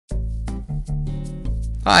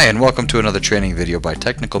Hi, and welcome to another training video by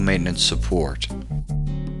Technical Maintenance Support.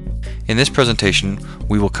 In this presentation,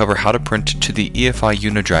 we will cover how to print to the EFI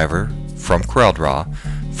UniDriver from Corel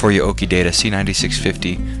for your OKI Data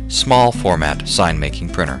C9650 small format sign making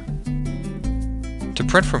printer. To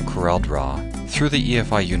print from Corel through the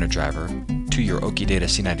EFI UniDriver to your OKI Data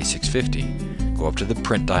C9650, go up to the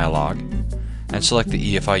Print dialog and select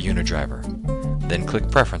the EFI UniDriver. Then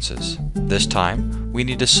click Preferences. This time, we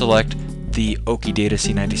need to select the OKI Data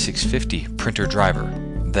C9650 printer driver.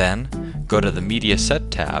 Then, go to the Media Set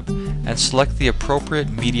tab and select the appropriate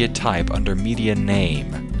media type under Media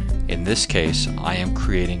Name. In this case, I am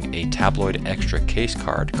creating a tabloid extra case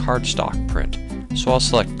card cardstock print. So I'll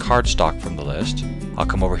select cardstock from the list. I'll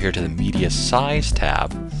come over here to the Media Size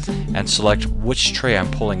tab and select which tray I'm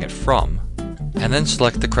pulling it from, and then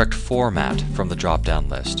select the correct format from the drop-down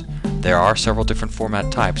list. There are several different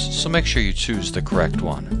format types, so make sure you choose the correct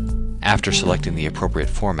one. After selecting the appropriate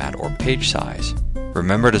format or page size,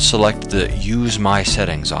 remember to select the Use My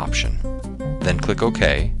Settings option. Then click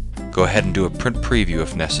OK, go ahead and do a print preview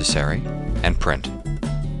if necessary, and print.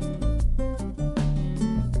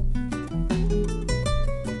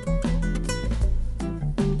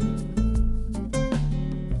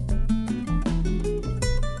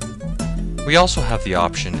 We also have the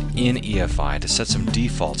option in EFI to set some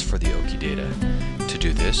defaults for the OKI data. To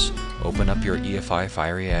do this, open up your EFI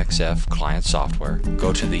FireXF client software,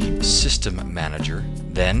 go to the System Manager,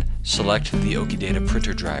 then select the OKI Data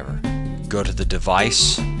printer driver. Go to the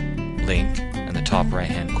Device link in the top right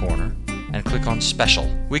hand corner and click on Special.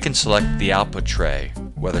 We can select the output tray,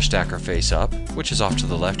 whether stacker face up, which is off to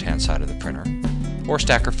the left hand side of the printer, or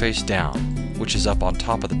stacker face down, which is up on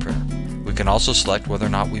top of the printer. We can also select whether or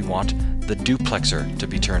not we want the duplexer to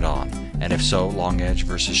be turned on, and if so, long edge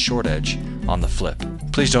versus short edge on the flip.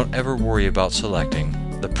 Please don't ever worry about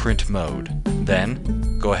selecting the print mode.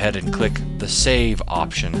 Then, go ahead and click the Save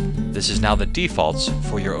option. This is now the defaults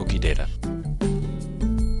for your OKI data.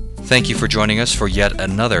 Thank you for joining us for yet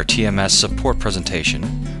another TMS support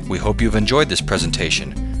presentation. We hope you've enjoyed this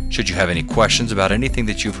presentation. Should you have any questions about anything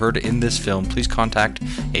that you've heard in this film, please contact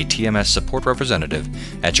a TMS support representative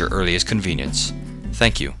at your earliest convenience.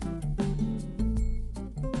 Thank you.